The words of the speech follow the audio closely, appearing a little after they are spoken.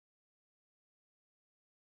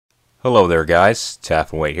Hello there guys,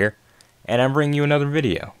 Taff and Wait here, and I'm bringing you another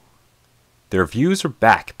video. The reviews are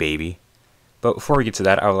back, baby. But before we get to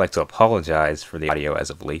that, I would like to apologize for the audio as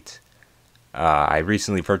of late. I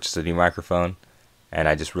recently purchased a new microphone, and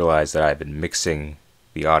I just realized that I've been mixing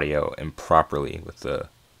the audio improperly with the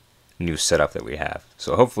new setup that we have.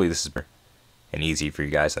 So hopefully this is better and easy for you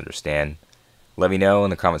guys to understand. Let me know in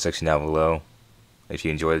the comment section down below if you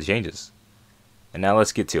enjoy the changes. And now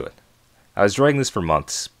let's get to it. I was writing this for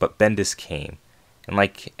months, but Bendis came, and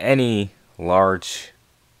like any large,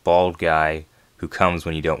 bald guy who comes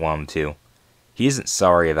when you don't want him to, he isn't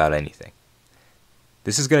sorry about anything.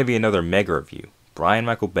 This is going to be another mega review. Brian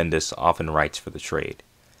Michael Bendis often writes for the trade.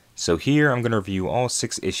 So here I'm going to review all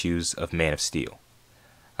 6 issues of Man of Steel.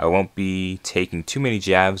 I won't be taking too many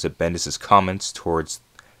jabs at Bendis' comments towards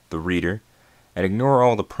the reader, and ignore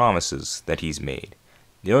all the promises that he's made.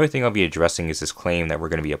 The only thing I'll be addressing is his claim that we're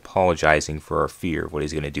going to be apologizing for our fear of what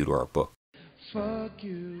he's going to do to our book. Fuck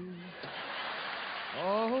you.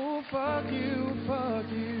 Oh, fuck you, fuck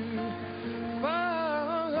you.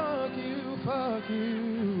 Fuck you, fuck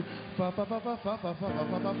you. Fuck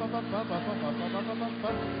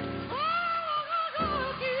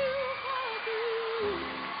you.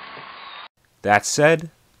 That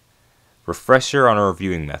said, refresher on our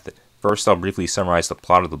reviewing method. First, I'll briefly summarize the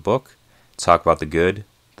plot of the book, talk about the good,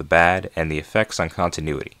 the bad, and the effects on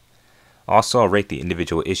continuity. Also, I'll rate the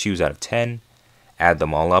individual issues out of 10, add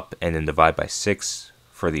them all up, and then divide by 6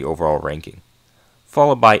 for the overall ranking,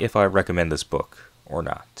 followed by if I recommend this book or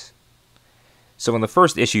not. So in the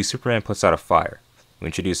first issue, Superman puts out a fire. We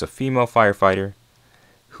introduce a female firefighter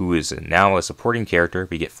who is now a supporting character.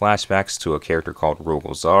 We get flashbacks to a character called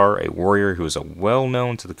Rogol Zaar, a warrior who is well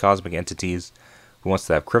known to the cosmic entities, who wants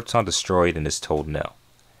to have Krypton destroyed and is told no.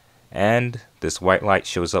 And this white light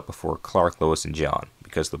shows up before Clark, Lois, and John,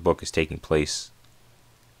 because the book is taking place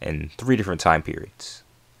in 3 different time periods.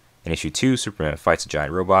 In issue 2, Superman fights a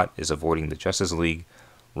giant robot, is avoiding the Justice League.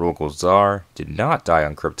 Rogol Zaar did not die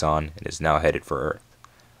on Krypton and is now headed for Earth.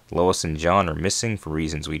 Lois and John are missing for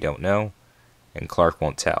reasons we don't know, and Clark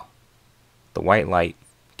won't tell. The white light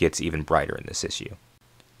gets even brighter in this issue.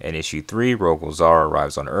 In issue 3, Rogol Zaar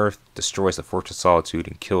arrives on Earth, destroys the Fortress of Solitude,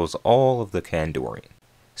 and kills all of the Kandorians.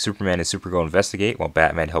 Superman and Supergirl investigate while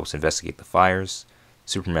Batman helps investigate the fires.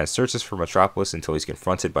 Superman searches for Metropolis until he's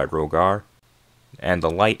confronted by Rogar, and the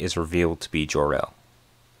light is revealed to be Jor-El.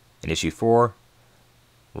 In issue 4,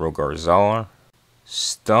 Rogar Zaar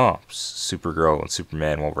stomps Supergirl and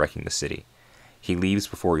Superman while wrecking the city. He leaves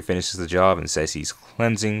before he finishes the job and says he's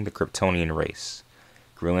cleansing the Kryptonian race.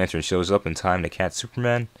 Green Lantern shows up in time to catch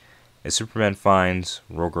Superman, as Superman finds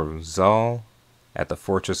Rogar Zaar at the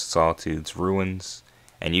Fortress of Solitude's ruins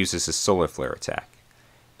and uses his solar flare attack.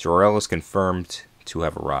 Jor-El is confirmed to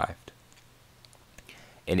have arrived.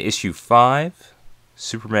 In issue 5,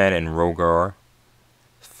 Superman and Rogar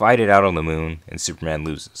fight it out on the moon, and Superman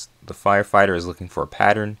loses. The firefighter is looking for a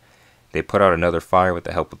pattern. They put out another fire with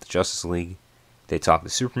the help of the Justice League. They talk to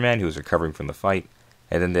Superman, who is recovering from the fight,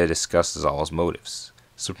 and then they discuss Zal's motives.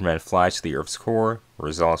 Superman flies to the Earth's core,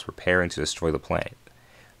 where Zal is preparing to destroy the planet.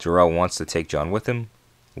 Jor-El wants to take John with him.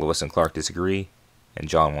 Lois and Clark disagree, and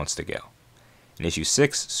John wants to go. In issue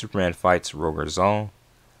 6, Superman fights Rogar Zaar,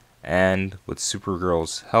 and with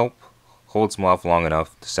Supergirl's help, holds him off long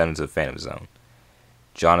enough to send him to the Phantom Zone.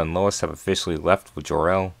 John and Lois have officially left with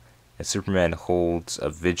Jor-El, and Superman holds a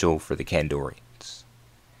vigil for the Kandorians.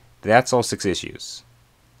 That's all 6 issues.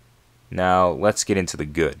 Now, let's get into the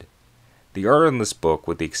good. The art in this book,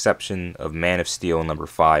 with the exception of Man of Steel number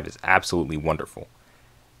 5, is absolutely wonderful.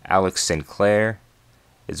 Alex Sinclair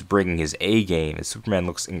is bringing his A game, and Superman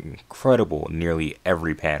looks incredible in nearly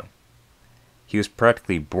every panel. He was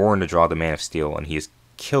practically born to draw the Man of Steel, and he is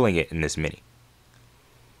killing it in this mini.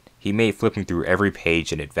 He made flipping through every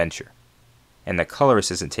page an adventure, and the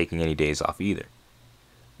colorist isn't taking any days off either,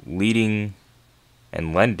 leading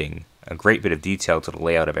and lending a great bit of detail to the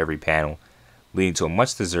layout of every panel, leading to a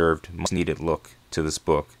much-deserved, much-needed look to this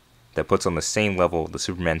book that puts on the same level of the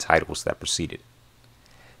Superman titles that preceded.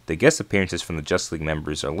 The guest appearances from the Justice League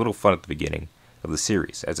members are a little fun at the beginning of the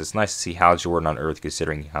series, as it's nice to see Hal Jordan on Earth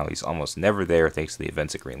considering how he's almost never there thanks to the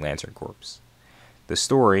events of Green Lantern Corps. The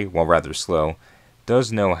story, while rather slow,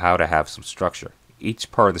 does know how to have some structure.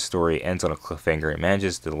 Each part of the story ends on a cliffhanger and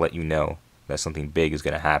manages to let you know that something big is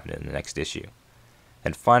going to happen in the next issue.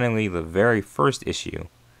 And finally, the very first issue,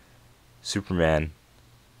 Superman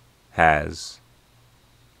has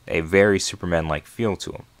a very Superman-like feel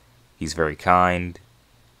to him. He's very kind,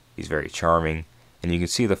 he's very charming, and you can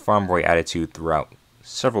see the farm boy attitude throughout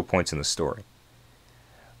several points in the story.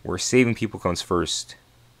 Where saving people comes first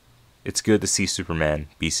It's good to see Superman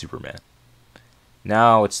be Superman.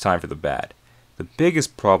 Now it's time for the bad. The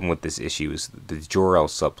biggest problem with this issue is the Jor-El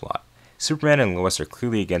subplot. Superman and Lois are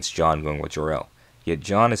clearly against John going with Jor-El, yet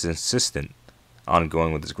John is insistent on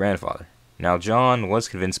going with his grandfather. Now John was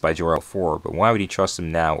convinced by Jor-El before, but why would he trust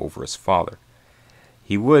him now over his father?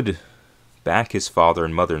 He would back his father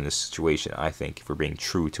and mother in this situation, I think, for being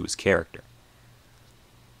true to his character.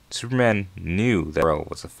 Superman knew that Jor-El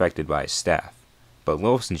was affected by his staff, but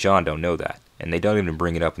Lois and John don't know that, and they don't even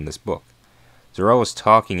bring it up in this book. Jor-El was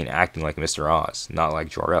talking and acting like Mr. Oz, not like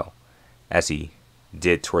Jor-El, as he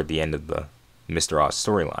did toward the end of the Mr. Oz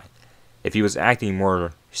storyline. If he was acting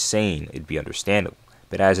more sane, it'd be understandable,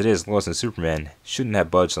 but as it is, Lois and Superman shouldn't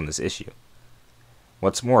have budged on this issue.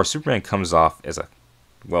 What's more, Superman comes off as a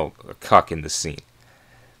cuck in this scene.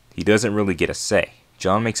 He doesn't really get a say.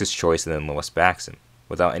 John makes his choice and then Lois backs him,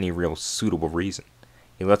 without any real suitable reason.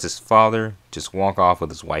 He lets his father just walk off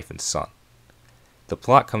with his wife and son. The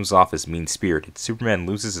plot comes off as mean-spirited. Superman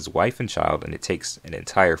loses his wife and child, and it takes an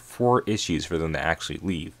entire 4 issues for them to actually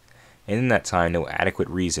leave, and in that time no adequate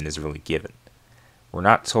reason is really given. We're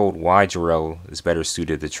not told why Jor-El is better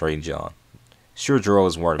suited to train John. Sure, Jor-El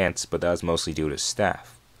is more advanced, but that was mostly due to his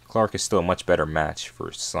staff. Clark is still a much better match for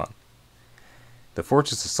his son. The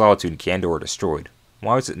Fortress of Solitude and Kandor are destroyed.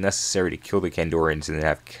 Why was it necessary to kill the Kandorians and then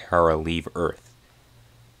have Kara leave Earth?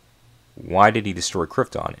 Why did he destroy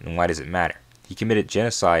Krypton, and why does it matter? He committed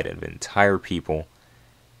genocide of entire people,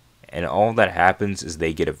 and all that happens is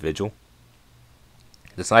they get a vigil.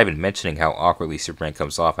 That's not even mentioning how awkwardly Superman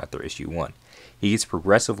comes off after issue 1. He gets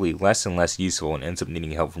progressively less and less useful and ends up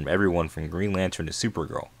needing help from everyone from Green Lantern to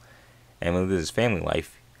Supergirl. And with his family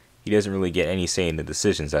life, he doesn't really get any say in the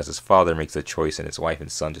decisions as his father makes the choice and his wife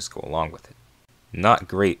and son just go along with it. Not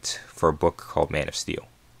great for a book called Man of Steel.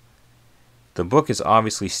 The book is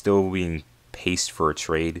obviously still being paced for a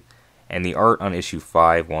trade, and the art on issue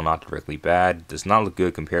 5, while not directly bad, does not look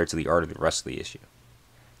good compared to the art of the rest of the issue.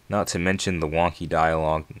 Not to mention the wonky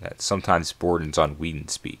dialogue that sometimes borders on Whedon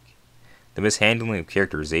speak. The mishandling of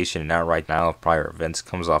characterization and outright denial of prior events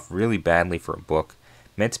comes off really badly for a book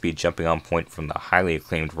meant to be a jumping on point from the highly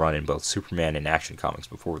acclaimed run in both Superman and Action Comics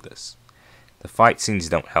before this. The fight scenes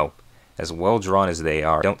don't help. As well drawn as they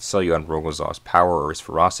are, they don't sell you on Rogozov's power or his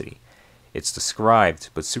ferocity. It's described,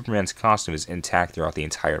 but Superman's costume is intact throughout the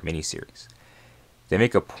entire miniseries. They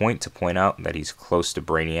make a point to point out that he's close to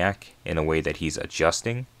Brainiac in a way that he's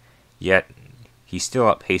adjusting, yet he still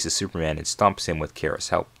outpaces Superman and stomps him with Kara's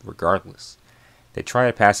help, regardless. They try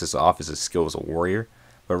to pass this off as a skill as a warrior,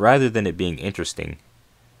 but rather than it being interesting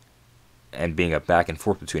and being a back and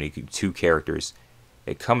forth between the two characters,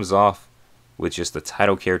 it comes off with just the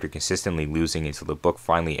title character consistently losing until the book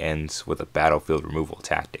finally ends with a battlefield removal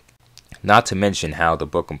tactic. Not to mention how the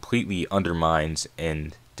book completely undermines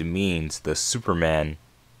and demeans the Superman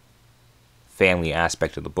family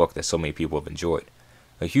aspect of the book that so many people have enjoyed.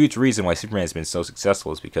 A huge reason why Superman has been so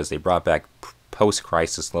successful is because they brought back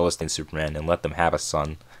post-crisis Lois and Superman and let them have a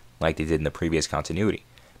son like they did in the previous continuity.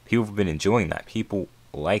 People have been enjoying that. People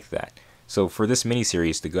like that. So for this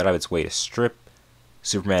miniseries to go out of its way to strip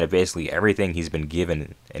Superman of basically everything he's been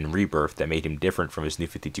given in Rebirth that made him different from his New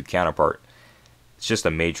 52 counterpart, it's just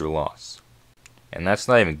a major loss. And that's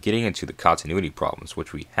not even getting into the continuity problems,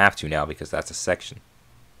 which we have to now because that's a section.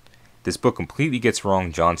 This book completely gets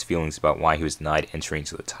wrong John's feelings about why he was denied entry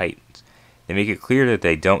into the Titans. They make it clear that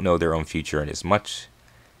they don't know their own future, and as much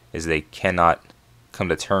as they cannot come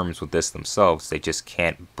to terms with this themselves, they just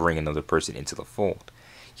can't bring another person into the fold.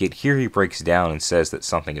 Yet here he breaks down and says that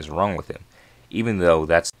something is wrong with him, even though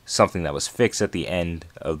that's something that was fixed at the end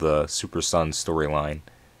of the Super Son storyline,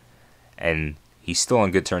 and he's still on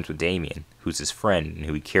good terms with Damian, who's his friend and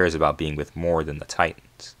who he cares about being with more than the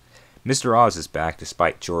Titans. Mr. Oz is back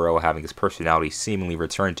despite Jor-El having his personality seemingly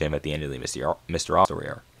returned to him at the end of the Mr. Oz story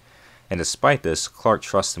arc. And despite this, Clark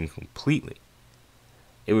trusts him completely.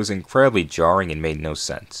 It was incredibly jarring and made no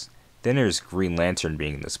sense. Then there's Green Lantern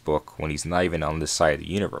being in this book when he's not even on this side of the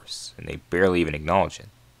universe, and they barely even acknowledge it.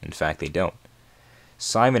 In fact, they don't.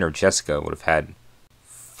 Simon or Jessica would have had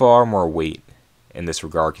far more weight in this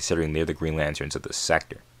regard considering they're the Green Lanterns of this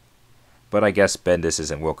sector. But I guess Bendis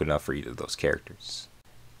isn't woke enough for either of those characters.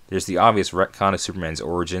 There's the obvious retcon of Superman's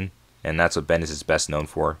origin, and that's what Bendis is best known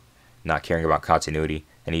for, not caring about continuity,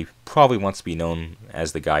 and he probably wants to be known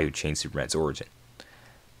as the guy who changed Superman's origin.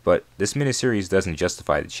 But this miniseries doesn't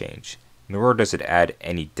justify the change, nor does it add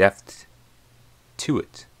any depth to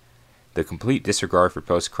it. The complete disregard for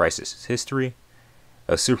post-crisis history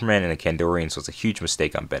of Superman and the Kandorians was a huge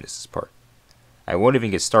mistake on Bendis' part. I won't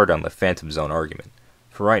even get started on the Phantom Zone argument.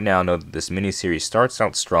 For right now, know that this miniseries starts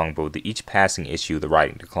out strong, but with each passing issue, the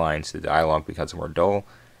writing declines, the dialogue becomes more dull,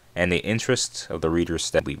 and the interest of the reader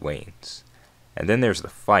steadily wanes. And then there's the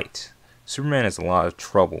fight. Superman has a lot of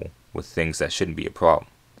trouble with things that shouldn't be a problem.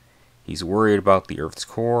 He's worried about the Earth's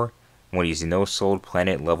core, when he's no-sold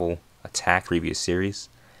planet-level attack previous series.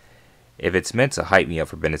 If it's meant to hype me up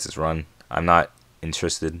for Bendis' run, I'm not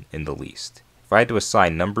interested in the least. If I had to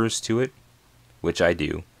assign numbers to it, which I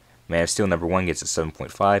do, Man of Steel number 1 gets a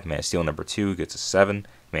 7.5, Man of Steel number 2 gets a 7,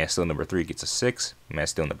 Man of Steel number 3 gets a 6, Man of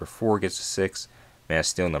Steel number 4 gets a 6, Man of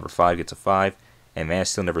Steel number 5 gets a 5, and Man of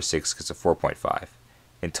Steel number 6 gets a 4.5.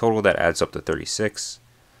 In total, that adds up to 36.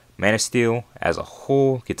 Man of Steel, as a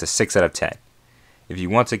whole, gets a 6 out of 10. If you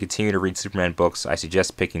want to continue to read Superman books, I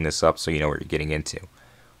suggest picking this up so you know what you're getting into.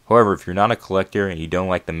 However, if you're not a collector and you don't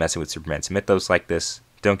like the messing with Superman's mythos like this,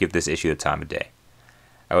 don't give this issue the time of day.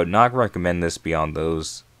 I would not recommend this beyond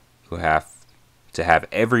those who have to have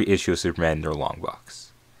every issue of Superman in their long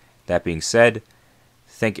box. That being said,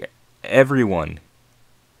 thank everyone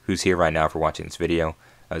who's here right now for watching this video.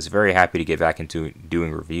 I was very happy to get back into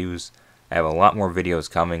doing reviews. I have a lot more videos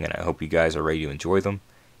coming and I hope you guys are ready to enjoy them.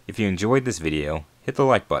 If you enjoyed this video, hit the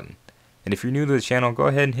like button. And if you're new to the channel, go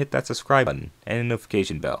ahead and hit that subscribe button and the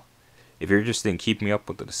notification bell. If you're interested in keeping up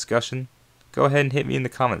with the discussion, go ahead and hit me in the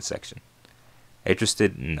comment section.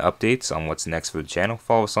 Interested in updates on what's next for the channel,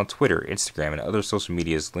 follow us on Twitter, Instagram, and other social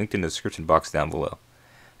medias linked in the description box down below.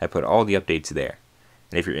 I put all the updates there.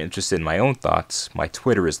 And if you're interested in my own thoughts, my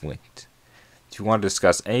Twitter is linked. If you want to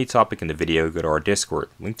discuss any topic in the video, go to our Discord.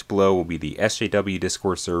 Linked below will be the SJW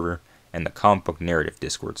Discord server and the Comic Book Narrative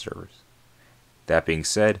Discord servers. That being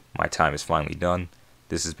said, my time is finally done.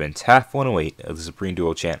 This has been TAF108 of the Supreme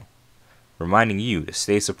Duo channel, reminding you to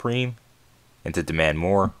stay supreme and to demand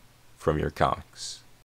more from your comics.